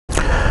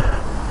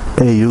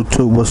Hey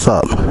YouTube, what's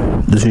up?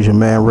 This is your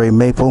man Ray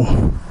Maple.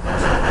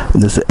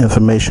 This is an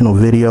informational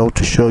video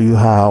to show you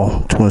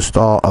how to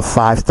install a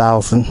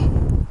 5000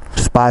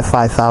 SPY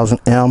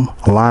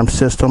 5000M alarm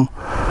system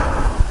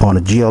on a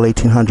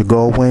GL1800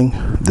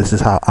 GOLDWING. This is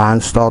how I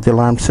installed the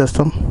alarm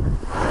system.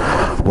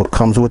 What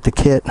comes with the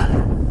kit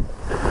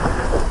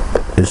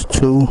is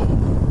 2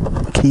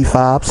 key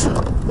fobs,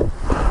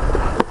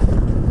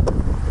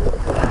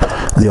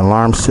 the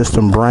alarm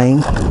system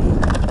brain,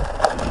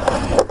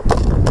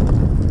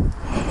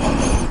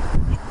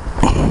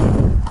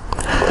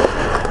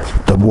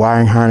 the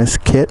wiring harness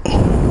kit,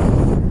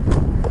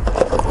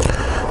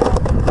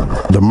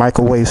 the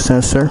microwave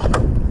sensor,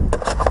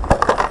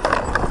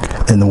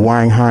 and the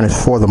wiring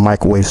harness for the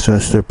microwave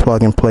sensor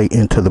plug and play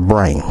into the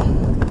brain.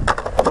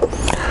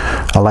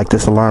 I like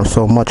this alarm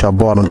so much I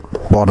bought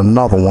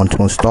another one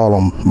to install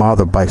on my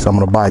other bikes. I'm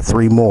going to buy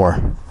 3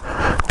 more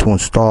to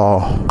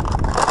install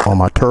on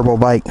my turbo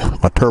bike,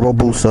 my turbo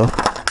booster,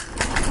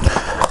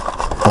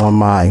 on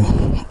my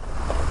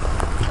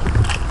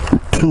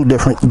 2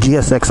 different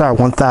GSXR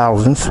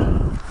 1000s,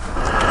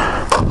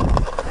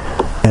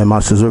 and my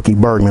Suzuki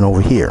Bergman over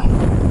here.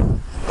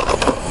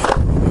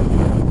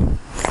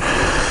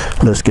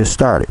 Let's get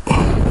started.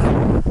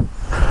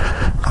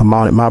 I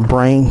mounted my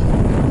brain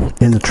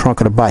in the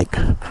trunk of the bike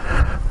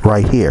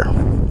right here.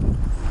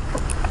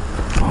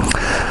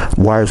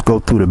 Wires go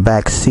through the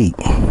back seat.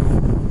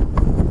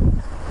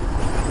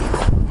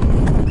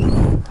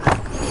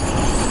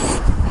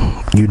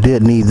 You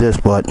did need this,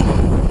 but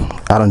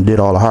I done did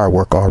all the hard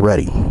work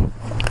already.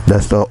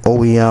 That's the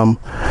OEM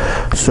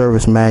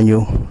service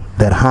manual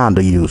that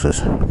Honda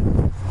uses.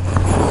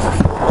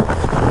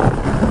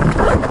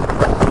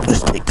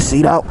 Let's take the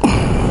seat out.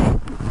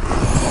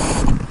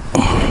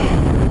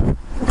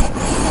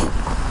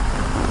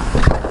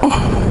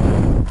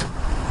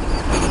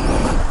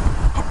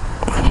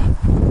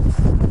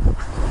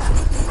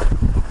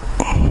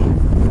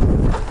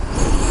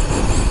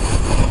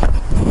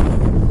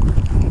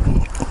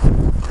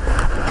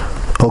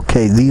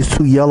 Okay, these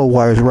 2 yellow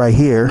wires right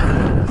here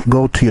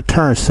go to your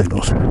turn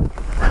signals.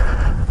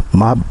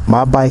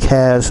 My bike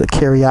has a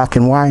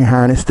karaoke wiring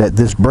harness that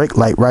this brake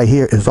light right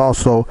here is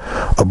also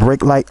a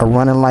brake light, a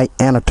running light,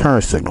 and a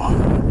turn signal.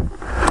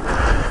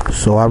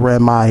 So I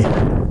ran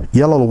my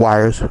yellow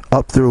wires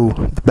up through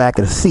the back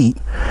of the seat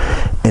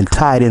and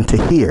tied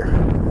into here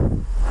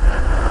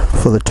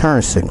for the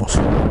turn signals.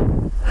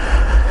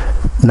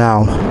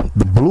 Now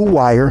the blue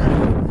wire,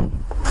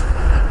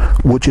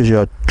 which is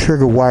your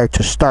trigger wire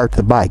to start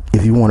the bike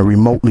if you want to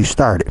remotely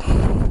start it.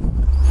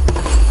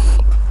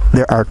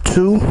 There are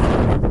 2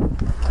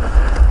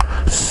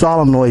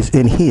 solenoids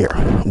in here.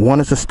 One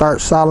is a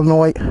start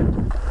solenoid,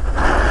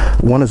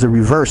 one is a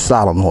reverse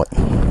solenoid.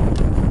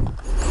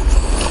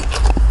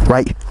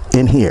 Right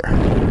in here.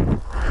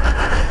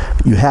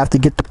 You have to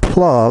get the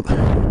plug,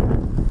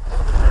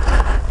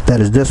 that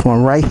is this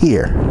one right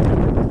here.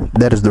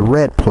 That is the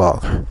red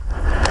plug.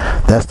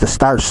 That's the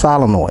start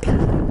solenoid.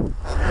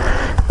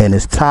 And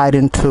it's tied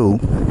into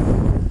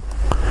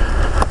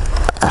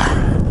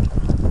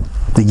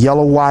the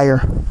yellow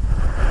wire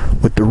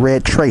with the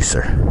red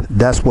tracer.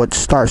 That's what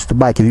starts the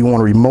bike if you want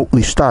to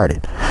remotely start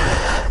it.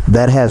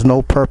 That has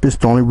no purpose.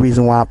 The only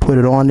reason why I put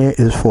it on there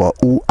is for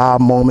a ooh-ah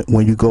moment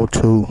when you go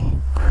to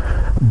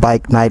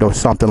bike night or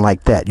something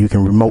like that. You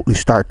can remotely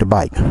start the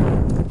bike.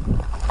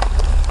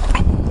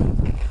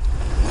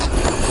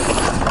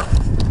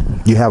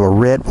 You have a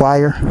red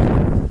wire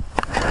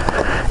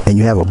and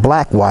you have a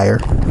black wire.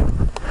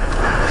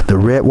 The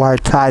red wire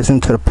ties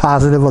into the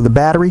positive of the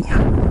battery.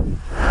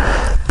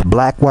 The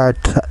black wire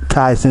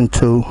ties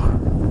into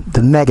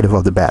the negative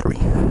of the battery.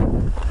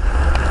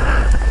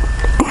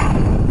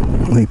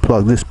 Let me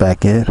plug this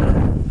back in,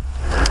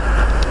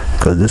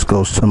 because this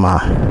goes to my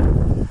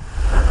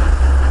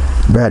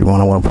battery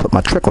when I want to put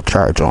my trickle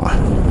charge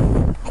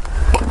on.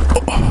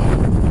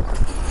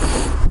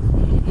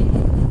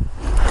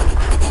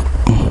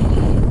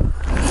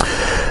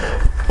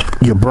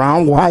 Your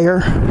brown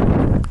wire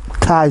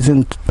ties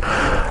in.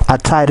 I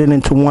tied it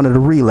into one of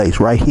the relays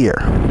right here.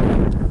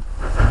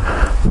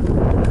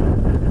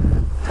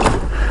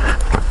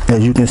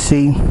 As you can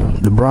see,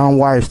 the brown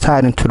wire is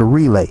tied into the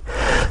relay.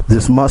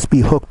 This must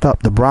be hooked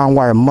up. The brown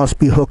wire must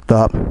be hooked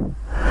up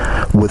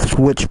with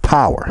switch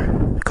power,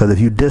 because if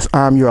you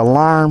disarm your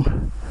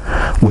alarm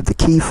with the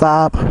key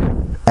fob,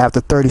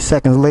 after 30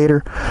 seconds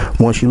later,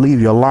 once you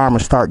leave, your alarm will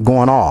start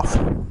going off.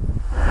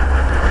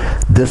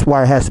 This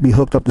wire has to be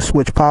hooked up to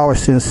switch power,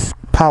 since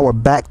power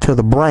back to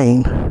the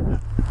brain,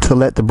 to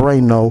let the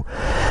brain know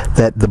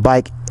that the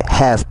bike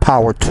has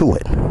power to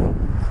it.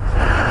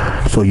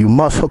 So you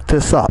must hook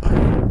this up.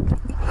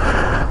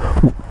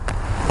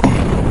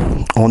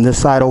 On this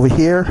side over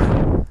here,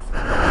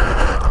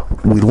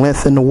 we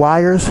lengthen the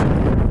wires.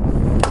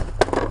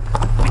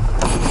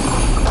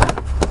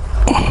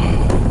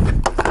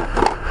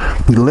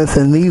 We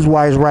lengthen these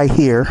wires right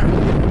here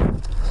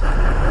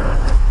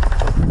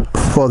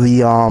for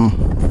the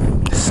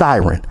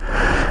siren.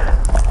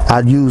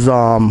 I'd use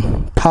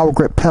power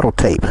grip pedal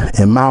tape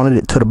and mounted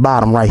it to the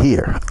bottom right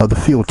here of the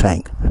fuel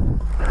tank.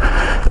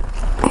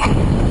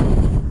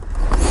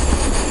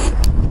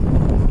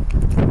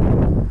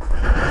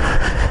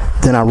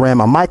 Then I ran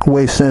my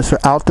microwave sensor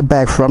out the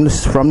back from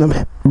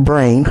the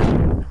brain,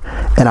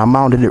 and I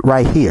mounted it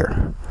right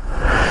here.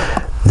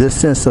 This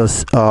sends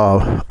us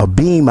a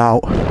beam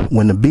out.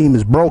 When the beam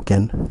is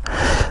broken,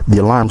 the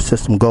alarm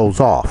system goes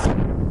off.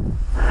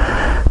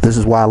 This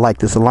is why I like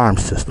this alarm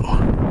system,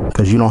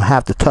 because you don't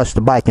have to touch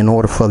the bike in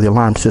order for the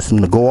alarm system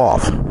to go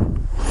off.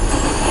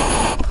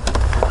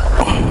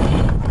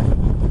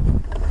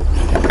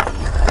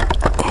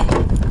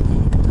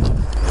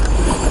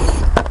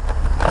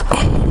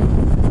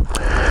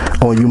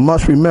 Oh, you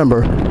must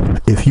remember,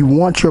 if you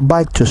want your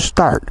bike to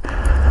start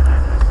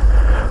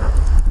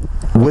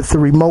with the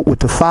remote with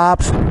the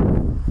fobs,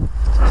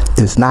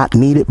 it's not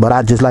needed, but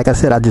like I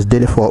said, I just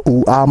did it for a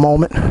ooh-ah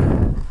moment.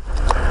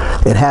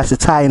 It has to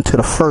tie into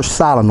the first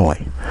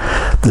solenoid.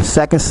 The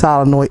second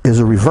solenoid is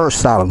a reverse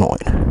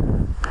solenoid.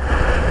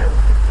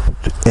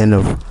 And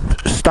the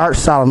start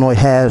solenoid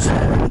has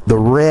the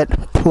red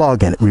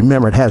plug in it.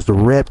 Remember, it has the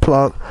red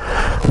plug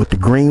with the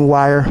green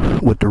wire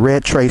with the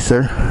red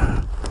tracer,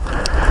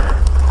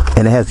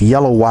 and it has the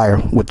yellow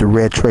wire with the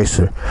red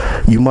tracer.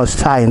 You must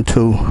tie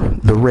into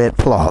the red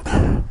plug,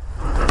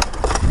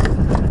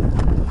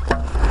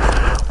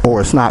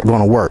 or it's not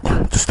going to work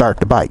to start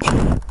the bike.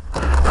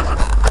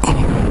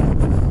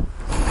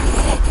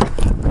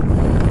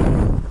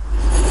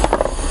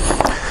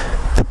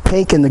 The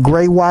pink and the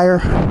gray wire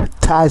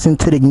ties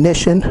into the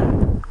ignition.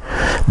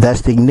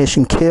 That's the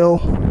ignition kill.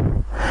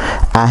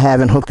 I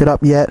haven't hooked it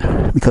up yet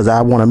because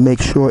I want to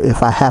make sure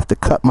if I have to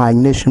cut my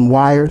ignition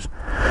wires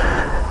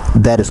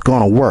that it's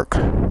going to work,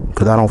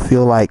 because I don't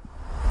feel like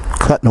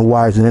cutting the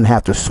wires and then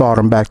have to solder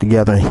them back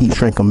together and heat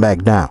shrink them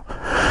back down.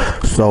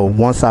 So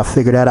once I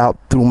figure that out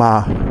through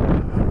my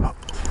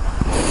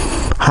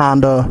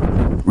Honda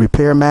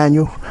repair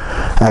manual,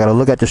 I got to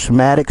look at the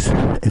schematics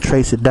and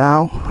trace it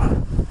down.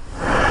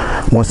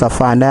 Once I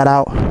find that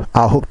out,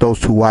 I'll hook those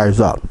two wires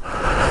up.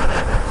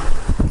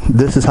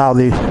 This is how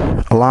the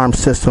alarm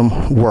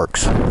system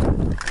works.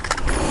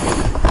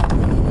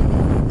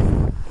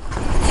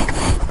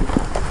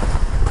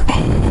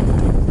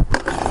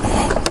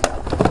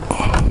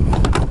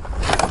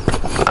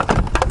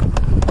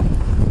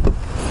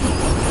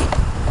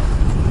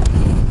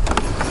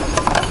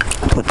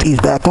 Put these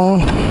back on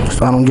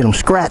so I don't get them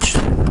scratched.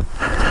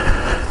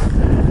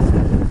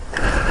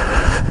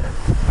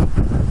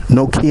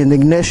 No key in the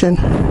ignition.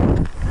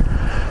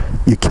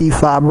 Your key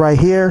fob right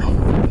here.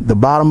 The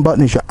bottom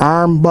button is your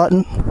arm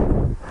button.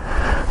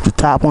 The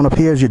top one up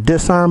here is your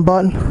disarm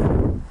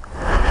button.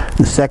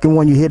 The second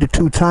one, you hit it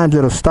 2 times,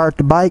 it'll start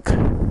the bike.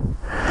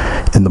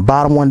 And the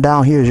bottom one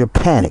down here is your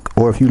panic.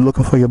 Or if you're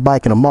looking for your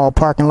bike in a mall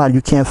parking lot,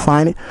 you can't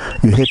find it,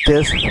 you hit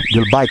this,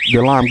 the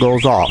alarm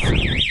goes off.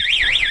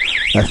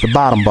 That's the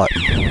bottom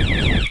button.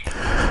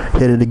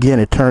 Hit it again,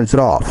 it turns it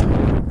off.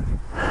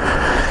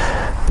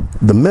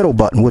 The middle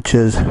button, which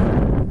is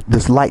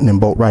this lightning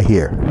bolt right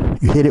here,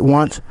 you hit it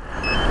once,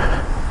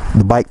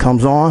 the bike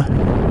comes on.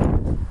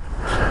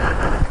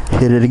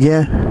 Hit it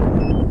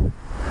again,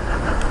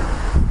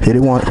 hit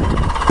it once,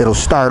 it'll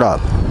start up.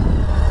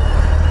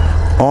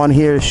 On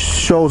here it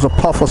shows a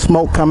puff of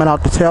smoke coming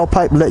out the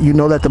tailpipe, let you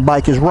know that the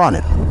bike is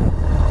running.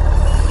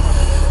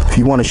 If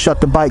you want to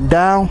shut the bike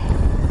down,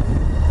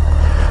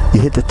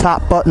 you hit the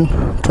top button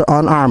to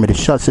unarm it, it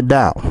shuts it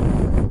down.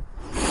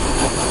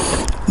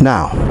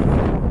 Now,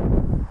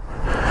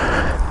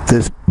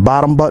 this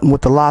bottom button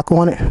with the lock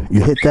on it,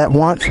 you hit that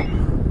once,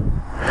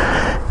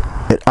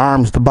 it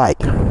arms the bike.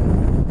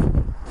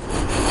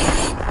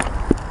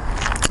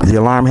 The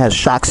alarm has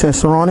shock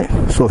sensor on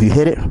it, so if you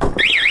hit it,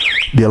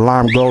 the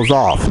alarm goes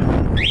off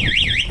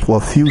for a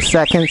few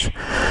seconds,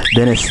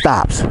 then it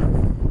stops.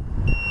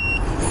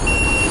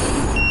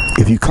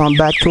 If you come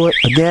back to it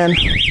again,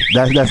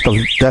 that's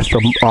the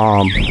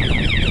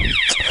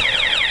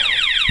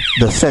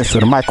sensor,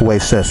 the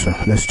microwave sensor.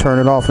 Let's turn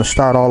it off and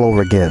start all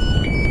over again.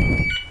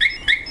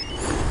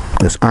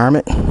 Let's arm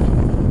it.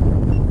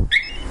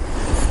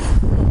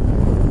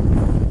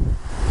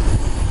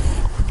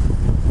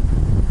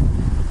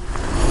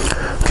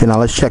 Okay, now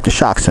let's check the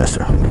shock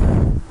sensor.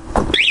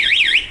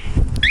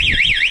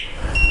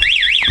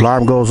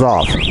 Alarm goes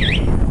off.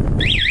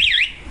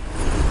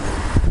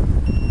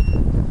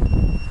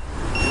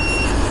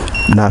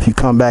 Now if you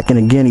come back in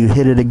again, you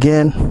hit it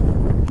again,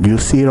 you'll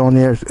see it on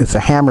there, it's a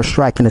hammer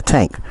striking the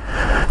tank.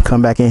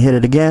 Come back and hit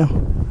it again,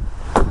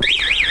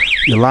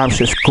 the alarm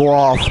should go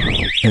off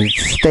and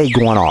stay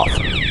going off.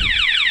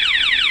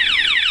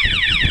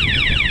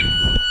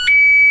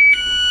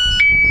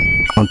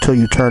 Until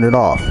you turn it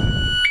off.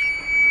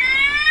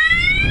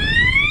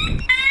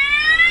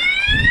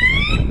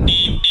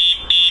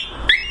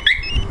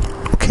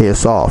 Okay,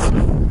 it's off.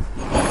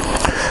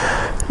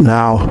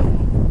 Now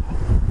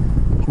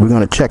we're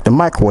going to check the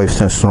microwave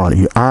sensor on it.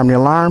 You arm the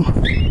alarm.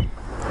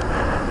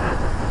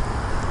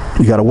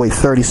 You got to wait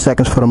 30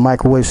 seconds for the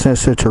microwave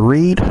sensor to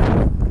read.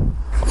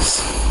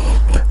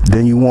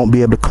 Then you won't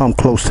be able to come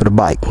close to the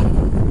bike.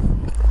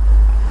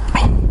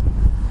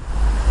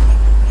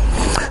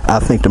 I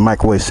think the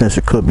microwave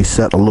sensor could be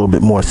set a little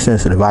bit more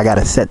sensitive. I got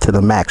it set to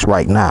the max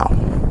right now.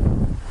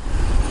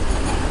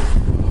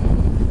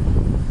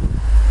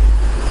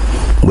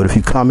 But if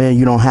you come in,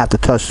 you don't have to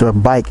touch the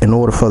bike in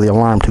order for the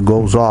alarm to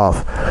go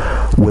off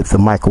with the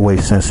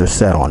microwave sensor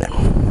set on it.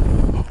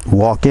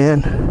 Walk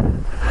in.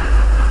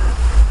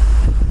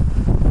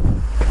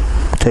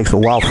 Takes a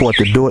while for it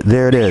to do it.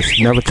 There it is.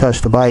 Never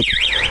touch the bike.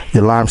 The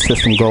alarm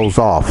system goes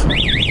off.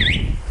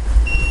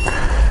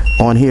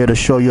 On here to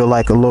show you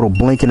like a little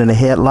blinking in the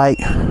headlight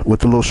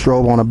with the little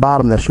strobe on the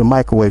bottom. That's your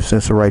microwave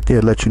sensor right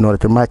there. Let you know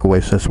that the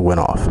microwave sensor went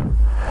off.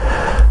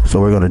 So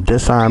we're going to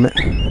disarm it.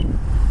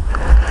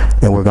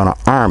 And we're going to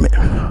arm it.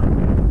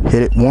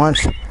 Hit it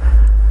once,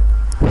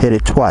 hit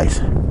it twice.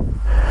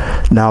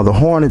 Now the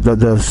horn,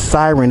 the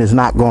siren is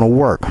not going to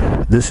work.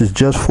 This is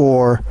just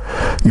for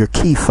your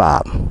key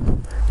fob.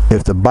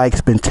 If the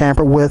bike's been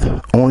tampered with,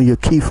 only your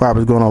key fob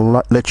is going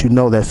to let you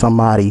know that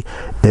somebody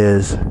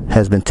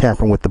has been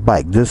tampering with the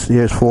bike. This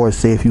is for,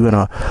 say if you're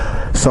in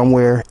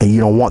somewhere and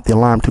you don't want the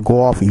alarm to go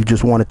off and you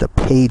just want it to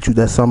page you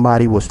that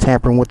somebody was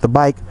tampering with the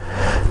bike,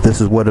 this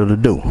is what it'll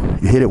do.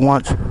 You hit it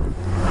once,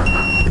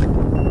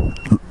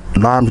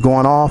 alarm's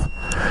going off,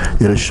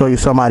 it'll show you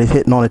somebody's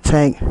hitting on the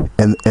tank,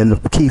 and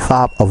the key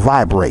fob will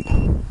vibrate.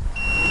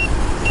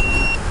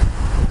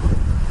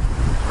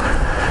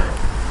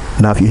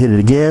 Now if you hit it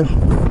again,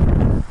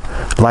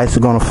 lights are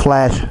going to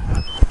flash,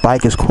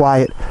 bike is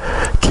quiet,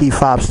 key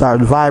fob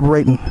starts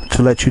vibrating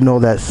to let you know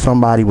that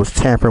somebody was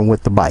tampering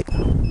with the bike.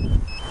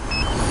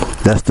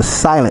 That's the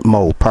silent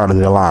mode part of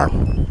the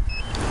alarm.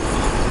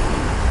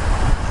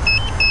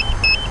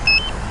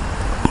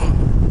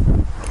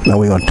 Now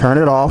we're going to turn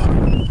it off.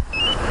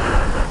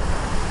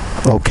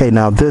 Okay,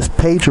 now this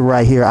pager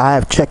right here, I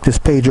have checked this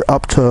pager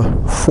up to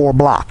 4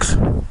 blocks.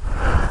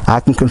 I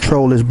can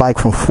control this bike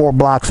from 4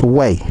 blocks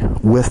away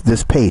with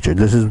this pager.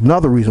 This is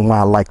another reason why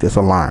I like this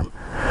alarm.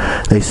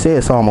 They say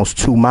it's almost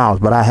 2 miles,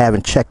 but I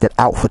haven't checked it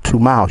out for 2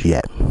 miles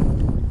yet.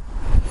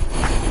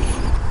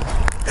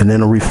 And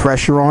then a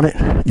refresher on it.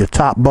 Your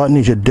top button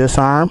is your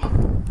disarm.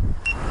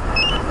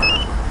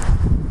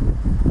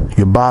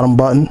 Your bottom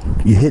button,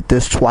 you hit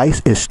this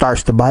twice, it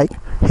starts the bike.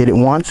 Hit it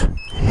once,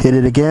 hit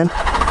it again,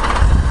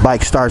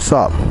 bike starts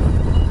up.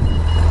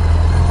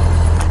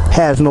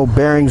 Has no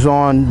bearings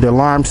on the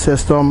alarm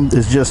system.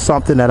 It's just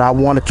something that I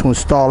wanted to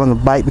install on the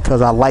bike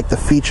because I like the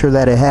feature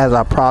that it has.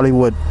 I probably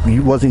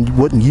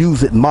wouldn't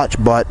use it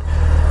much, but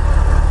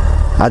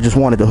I just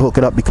wanted to hook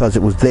it up because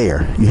it was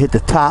there. You hit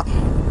the top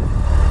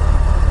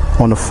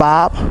on the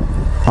fob,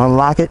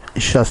 unlock it,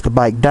 it shuts the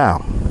bike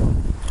down.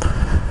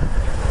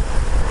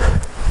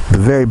 The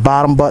very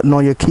bottom button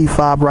on your key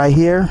fob right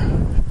here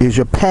is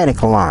your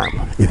panic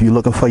alarm. If you're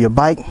looking for your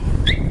bike,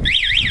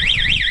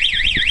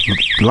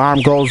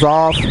 alarm goes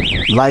off,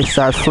 light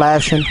starts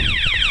flashing.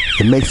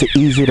 It makes it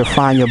easier to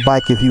find your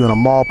bike if you're in a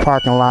mall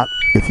parking lot,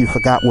 if you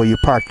forgot where you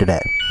parked it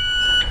at.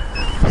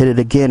 Hit it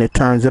again, it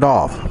turns it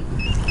off.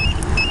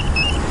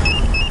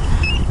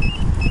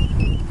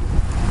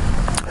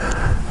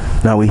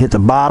 Now we hit the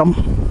bottom.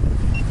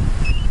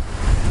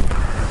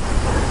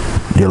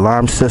 The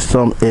alarm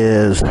system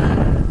is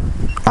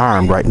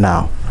armed right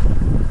now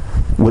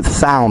with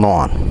sound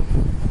on.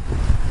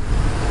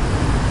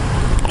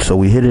 So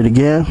we hit it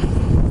again.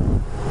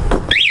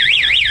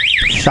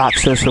 Shock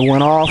sensor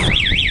went off.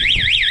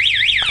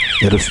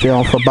 It'll stay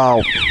on for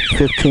about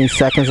 15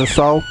 seconds or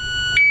so.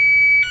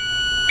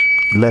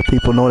 Let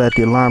people know that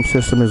the alarm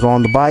system is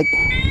on the bike.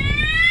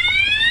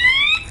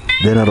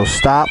 Then it'll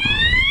stop.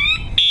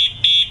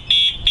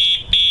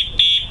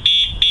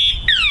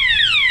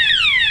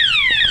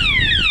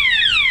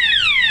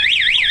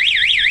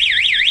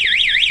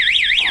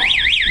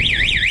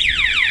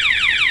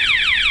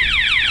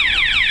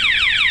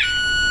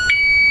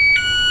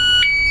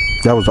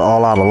 That was the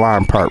all-out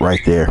alarm part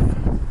right there.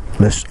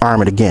 Let's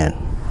arm it again.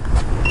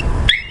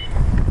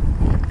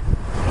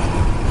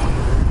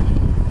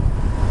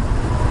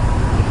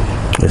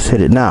 Let's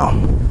hit it now.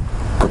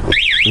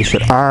 We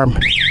should arm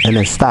and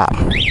then stop.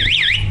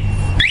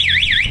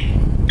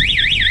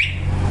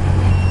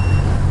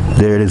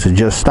 There it is, it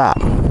just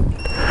stopped.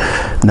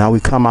 Now we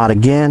come out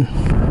again,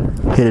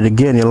 hit it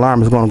again, the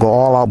alarm is going to go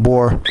all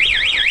outboard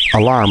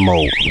alarm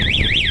mode.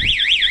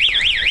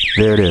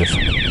 There it is.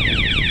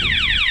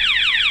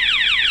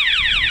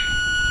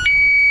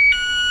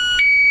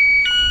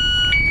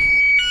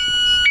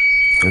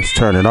 Let's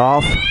turn it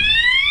off.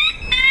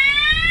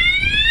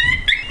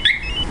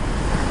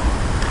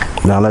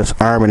 Now let's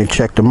arm it and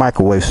check the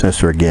microwave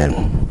sensor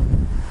again.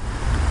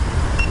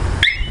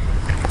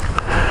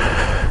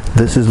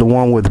 This is the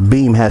one where the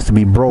beam has to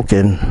be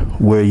broken,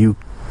 where you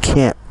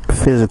can't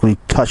physically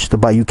touch the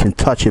bike. You can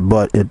touch it,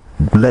 but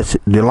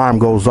the alarm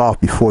goes off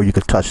before you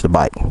can touch the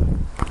bike.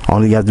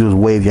 All you have to do is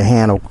wave your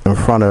hand in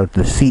front of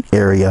the seat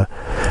area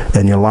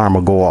and the alarm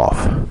will go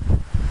off.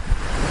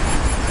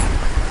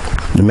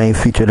 The main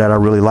feature that I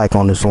really like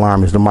on this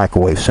alarm is the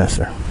microwave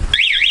sensor.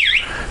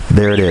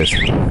 There it is.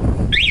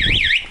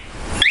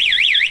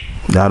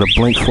 Now to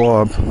blink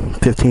for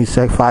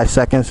 5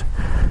 seconds,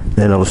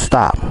 then it'll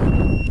stop.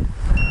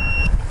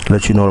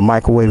 let you know the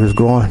microwave is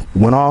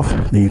went off.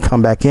 Then you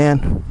come back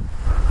in.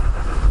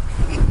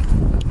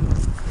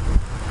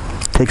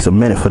 Takes a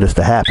minute for this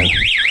to happen.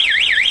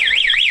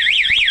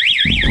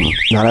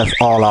 Now that's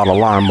all out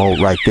alarm mode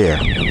right there.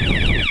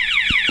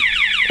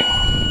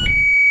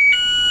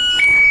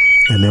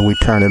 And then we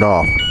turn it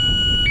off.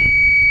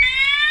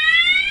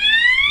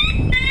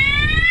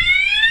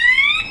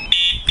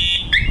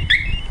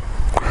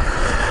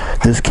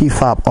 This key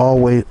fob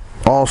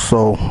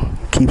also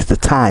keeps the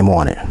time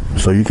on it,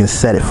 so you can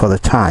set it for the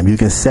time. You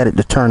can set it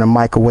to turn the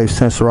microwave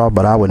sensor off,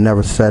 but I would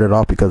never set it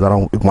off because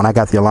when I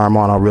got the alarm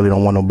on, I really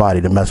don't want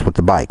nobody to mess with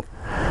the bike.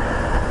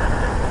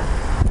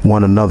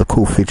 One of the other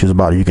cool features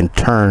about it, you can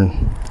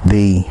turn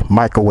the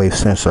microwave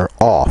sensor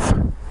off.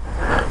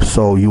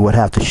 So you would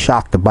have to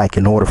shock the bike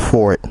in order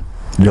for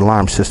the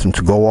alarm system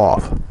to go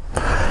off.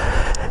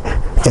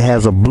 It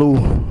has a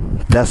blue,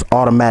 that's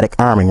automatic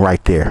arming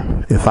right there.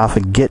 If I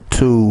forget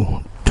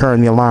to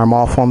turn the alarm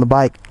off on the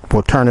bike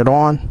or turn it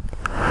on,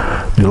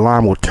 the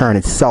alarm will turn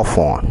itself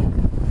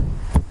on.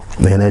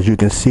 And as you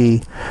can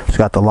see, it's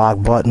got the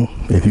lock button.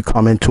 If you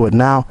come into it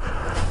now,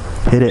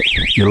 hit it,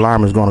 the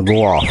alarm is going to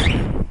go off.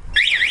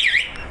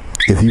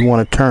 If you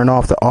want to turn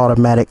off the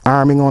automatic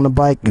arming on the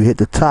bike, you hit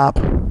the top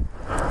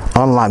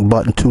unlock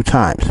button 2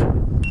 times.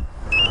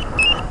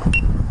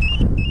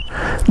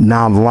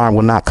 Now the alarm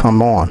will not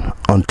come on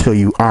until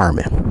you arm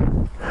it.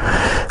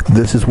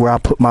 This is where I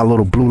put my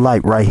little blue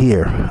light right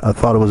here. I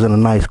thought it was in a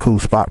nice cool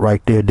spot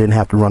right there. Didn't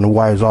have to run the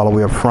wires all the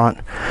way up front.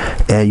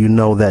 And you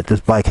know that this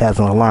bike has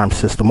an alarm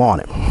system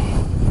on it.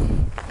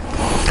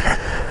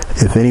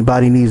 If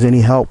anybody needs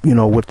any help, you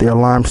know, with their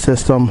alarm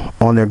system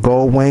on their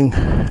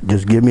GOLDWING,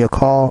 just give me a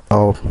call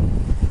or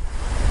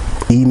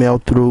email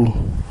through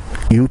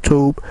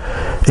YouTube,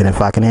 and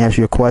if I can answer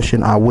your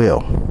question, I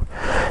will.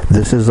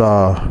 This is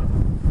a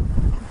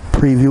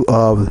preview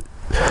of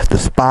the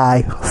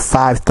SPY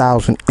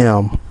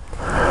 5000M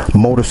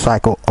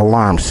motorcycle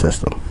alarm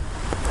system.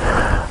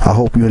 I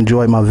hope you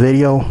enjoyed my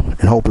video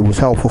and hope it was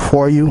helpful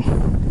for you.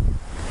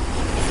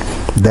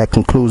 That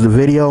concludes the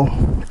video,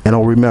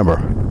 and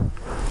remember,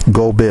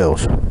 go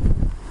Bills.